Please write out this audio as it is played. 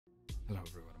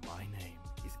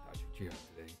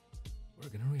ITACHI today we're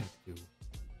gonna react to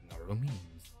Naruto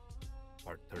Memes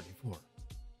Part 34.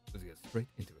 Let's get straight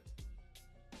into it.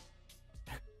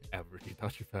 Average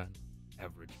ITACHI fan,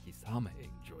 average Kisame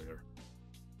enjoyer.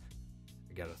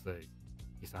 I gotta say,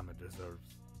 Kisame deserves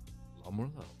a lot more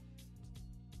love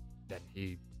than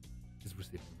he is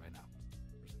receiving right now.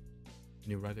 Can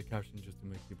you write a caption just to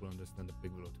make people understand the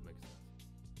big below to make sense?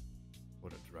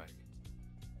 What a drag.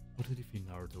 How to defeat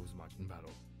Naruto Uzumaki in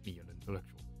battle, me an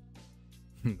intellectual.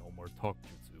 No more talk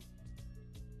jutsu.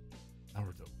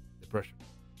 Naruto, depression.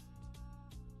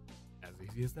 As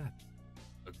easy as that.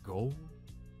 A goal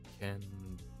can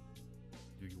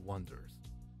do you wonders.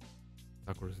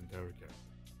 Sakura's in terror care.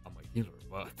 I'm a healer,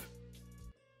 but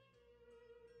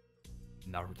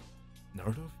Naruto.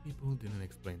 Naruto people didn't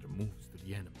explain their moves to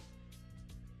the enemy.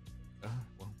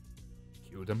 Well,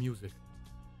 cue the music.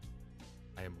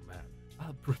 I am a man.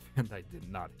 I'll pretend I did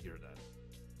not hear that.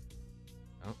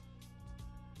 Well,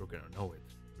 we're gonna know it,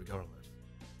 regardless.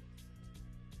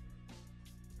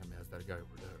 Let me ask that guy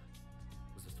over there.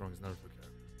 Who's the strongest Naruto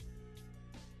character?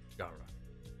 Gaara.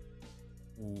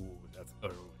 Ooh, that's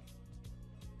early.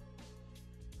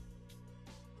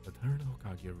 The third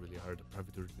Hokage really hired a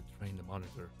private tutor to train the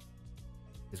monitor.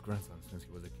 His grandson, since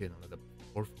he was a kid, and let the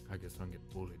fourth Hokage's son get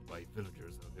bullied by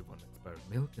villagers who live on expired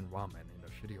milk and ramen in a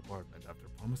shitty apartment after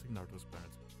promising Naruto's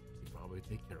parents he'd probably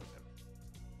take care of him.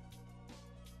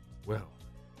 Well,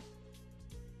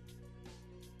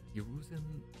 Hiruzen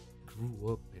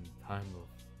grew up in time of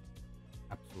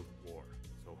absolute war,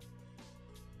 so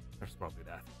there's probably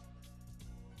that.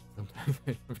 Sometimes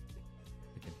I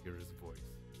can hear his voice.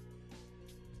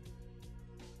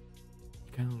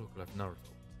 He kinda look like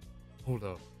Naruto. Hold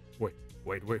up. Wait.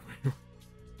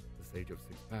 The sage of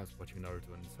 6 paths watching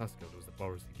Naruto and Sasuke lose the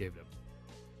powers he gave them.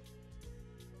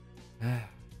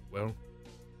 Well,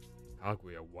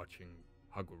 Kaguya watching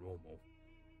Hagoromo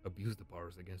abuse the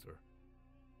powers against her.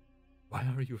 Why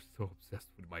are you so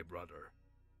obsessed with my brother?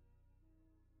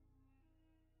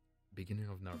 Beginning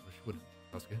of Naruto Shippuden.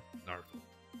 Sasuke, Naruto.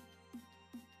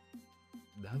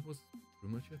 That was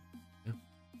pretty much it. Yeah,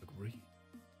 agree.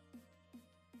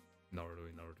 Naruto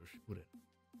in Naruto Shippuden.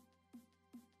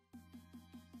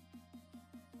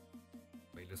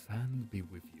 May the sand be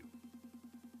with you.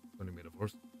 Only made of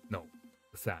horse? No,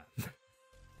 the sand.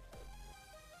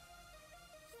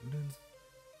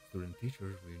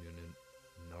 Student-teachers reunion in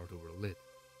Naruto were lit.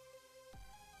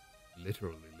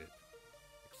 Literally lit.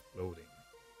 Exploding.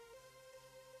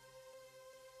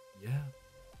 Yeah,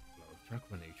 a lot of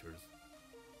chakra natures.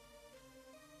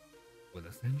 When the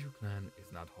Senju clan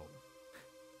is not home.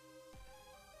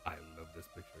 I love this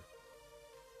picture.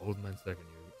 Old man second,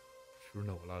 you sure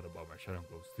know a lot about my shadow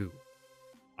clones too.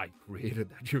 I created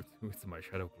that jutsu, it's my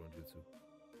shadow clone jutsu.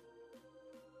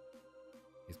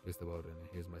 He's pissed about it and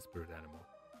here's my spirit animal.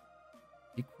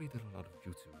 He created a lot of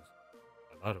jutsus,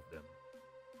 a lot of them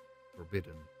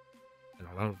forbidden, and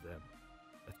a lot of them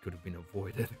that could have been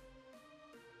avoided.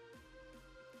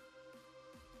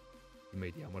 He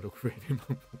made Yamato create him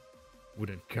a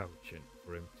wooden couch and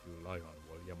for him to lie on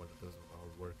while Yamato does all the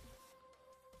hard work.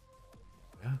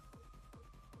 Yeah,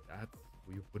 that's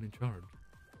who you put in charge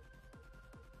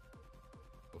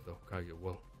of the Hokage,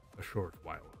 well, a short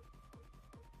while.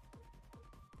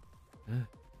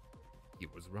 He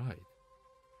was right.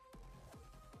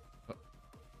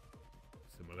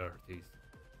 Similarities.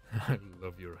 I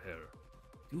love your hair.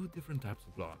 2 different types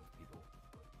of blonde, people.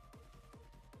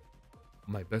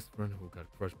 My best friend who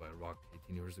got crushed by a rock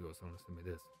 18 years ago sent me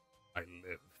this. I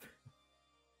lived.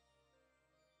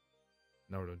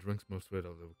 Naruto drinks most red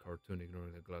out of the cartoon,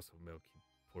 ignoring the glass of milk he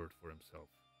poured for himself.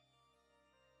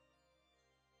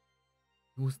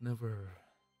 He was never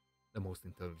the most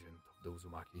intelligent of the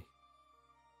Uzumaki.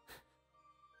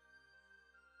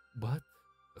 But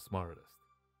the smartest.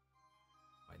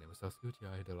 My name is Sasuke.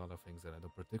 I did a lot of things that I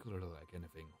don't particularly like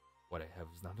anything. What I have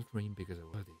is not a dream because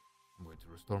I'm ready. I'm going to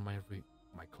restore my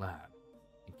clan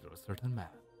and kill a certain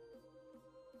man.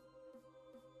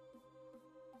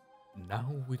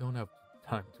 Now we don't have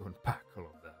time to unpack all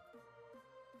of that.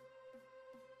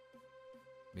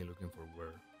 Me looking for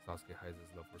where Sasuke hides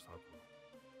his love for Sakura.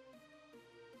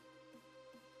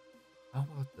 How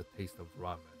about the taste of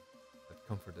ramen that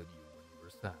comforted you when you were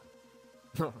sad?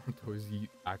 Naruto is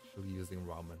actually using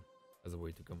ramen as a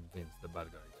way to convince the bad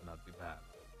guy to not be bad.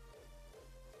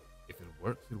 If it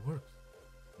works, it works.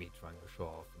 Me trying to show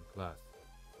off in class.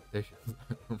 Expectations.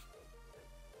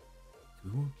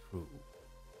 Too true.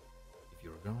 If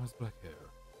your girl has black hair,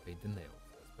 painted nails,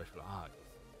 special eyes,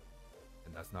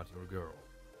 and that's not your girl,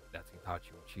 that's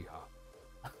Itachi Uchiha.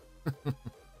 The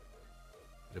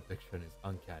depiction is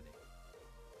uncanny.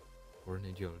 for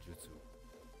ninja jutsu.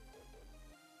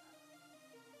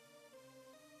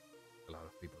 A lot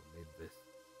of people made this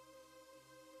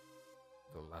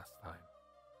the last time.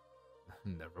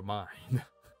 Never mind.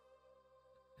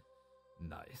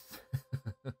 Nice.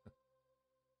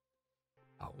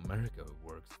 How America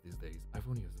works these days,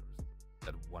 iPhone users,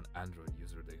 that one Android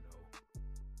user they know,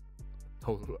 a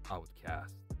total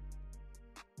outcast.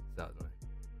 Sadly,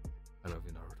 I love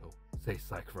you, Naruto. Say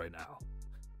psych right now.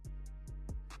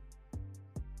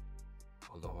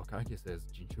 Although Hokage says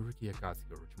Jinchuriki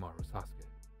Akatsuki Orochimaru Sasuke,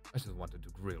 I just wanted to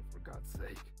grill for God's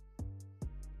sake.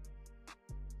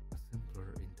 A simpler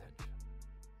intention.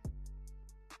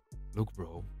 Look,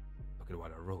 bro, look at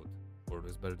what I wrote. Boruto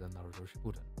is better than Naruto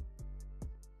Shippuden.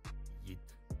 Yeet.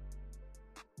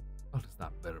 Well, it's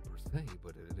not better per se,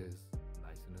 but it is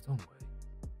nice in its own way.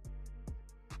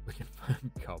 We can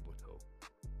find Kabuto.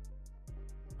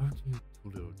 Aren't you too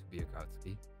little to be a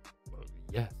Akatsuki? Well,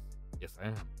 yes. Yes, I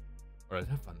am. Alright,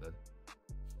 have fun then.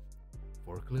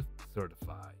 Forklift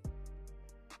certified.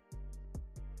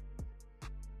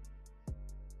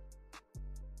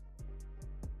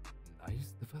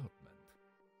 Nice development.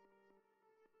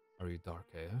 Are you Dark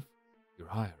AF? You're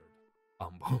hired.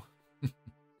 Umbo.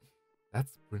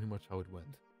 That's pretty much how it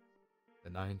went. The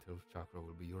nine-tailed chakra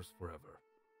will be yours forever.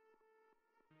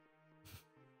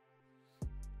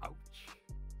 Ouch.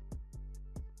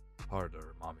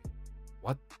 Harder, mommy.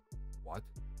 What? What?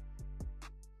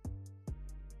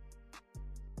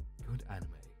 Good anime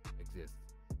exists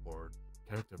for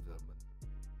character development,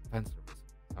 fan service.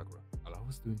 Sakura, allow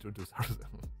us to introduce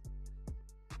ourselves.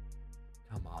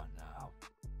 Come on now.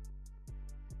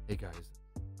 Hey guys,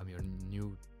 I'm your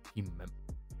new team member.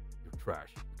 You're trash.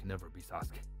 You can never be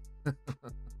Sasuke.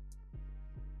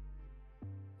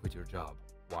 Quit your job.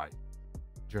 Why?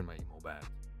 Join my emo band.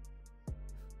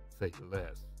 Say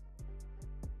less.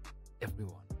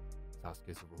 Everyone.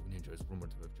 Sasuke's a rogue ninja is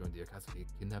rumored to have joined the Akatsuki,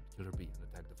 kidnapped Killer Bee, and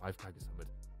attacked the 5 Kage Summit.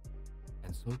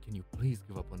 And so can you please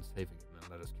give up on saving him and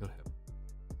let us kill him?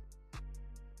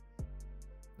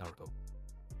 Naruto,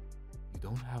 you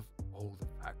don't have all the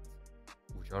facts.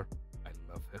 Ujar, I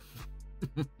love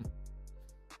him.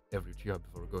 Every Uchiha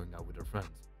before going out with her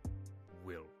friends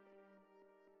will.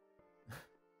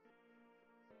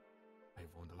 I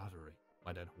won the lottery.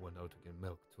 My dad went out to get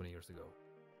milk 20 years ago.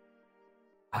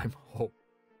 I'm home.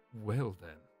 Well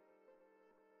then.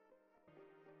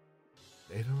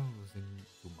 Later on losing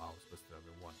 2 mouths but still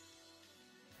having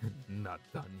 1. Not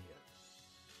done yet.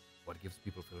 What gives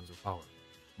people feelings of power?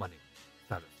 Money,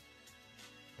 status,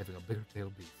 having a bigger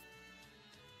tail beast.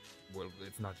 Well,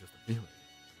 it's not just a feeling.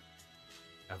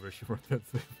 Average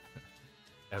Shirotetsu.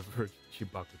 Average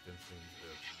Chibaku Tensei.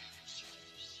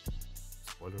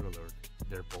 Spoiler alert,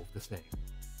 they're both the same.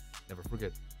 Never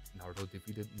forget, Naruto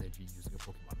defeated Neji using a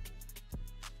Pokemon move.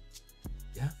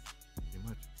 Yeah, pretty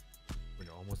much. When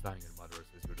you're almost dying and Madara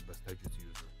says you're the best taijutsu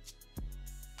user.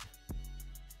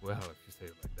 Well, if you say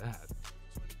it like that.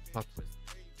 Plot twist.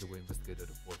 The way investigated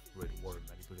the 4th Great War and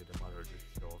manipulated Madara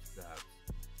to show off stabs.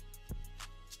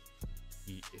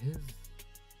 He is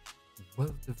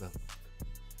well developed,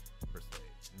 per se.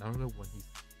 Naruto, when he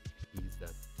sees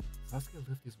that Sasuke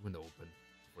left his window open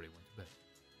before he went to bed.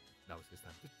 Now it's his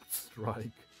time to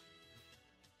strike.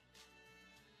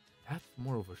 That's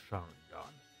more of a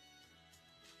Sharingan.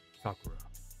 Sakura,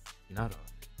 Hinata,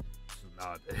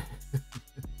 Tsunade.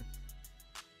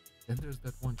 Then there's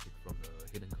that one chick from the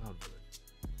Hidden Cloud Village.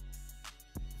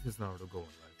 This is Naruto goal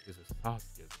in life. This is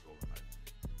Sasuke's goal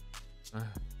in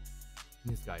life.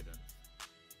 Needs guidance.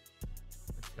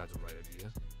 It's got the right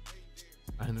idea.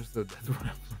 I understood that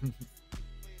reference.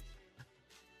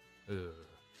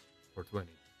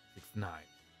 420, 6'9",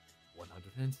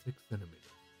 106 centimeters.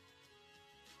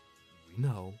 We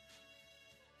know.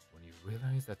 When you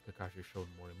realize that Kakashi showed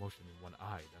more emotion in one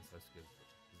eye than Sasuke's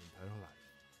his entire life.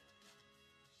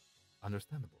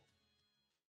 Understandable.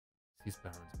 Sees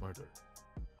parents murdered.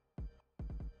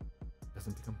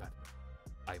 Doesn't become Batman.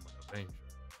 I'm an Avenger.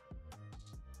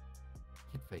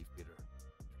 Keep faith, Peter.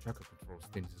 Your chakra control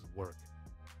stints his work,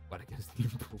 but against the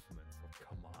improvements, so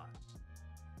come on.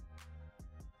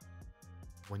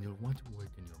 When you'll want to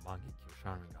awaken your Mangekyo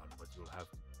Sharingan, but you'll have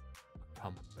a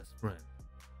common best friend.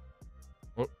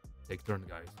 Well, take turn,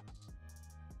 guys.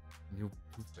 New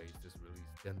toothpaste is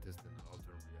released, dentist in an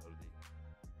alternate reality.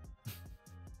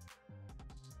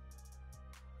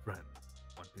 Friend,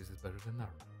 One Piece is better than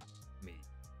Naruto. Me.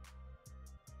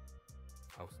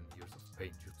 1,000 years of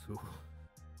pain jutsu.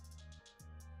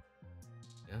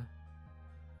 Yeah.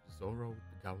 Zoro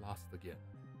got lost again.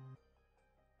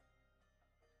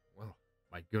 Well,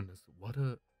 my goodness, what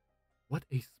a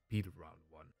speed round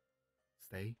one.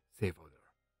 Stay safe out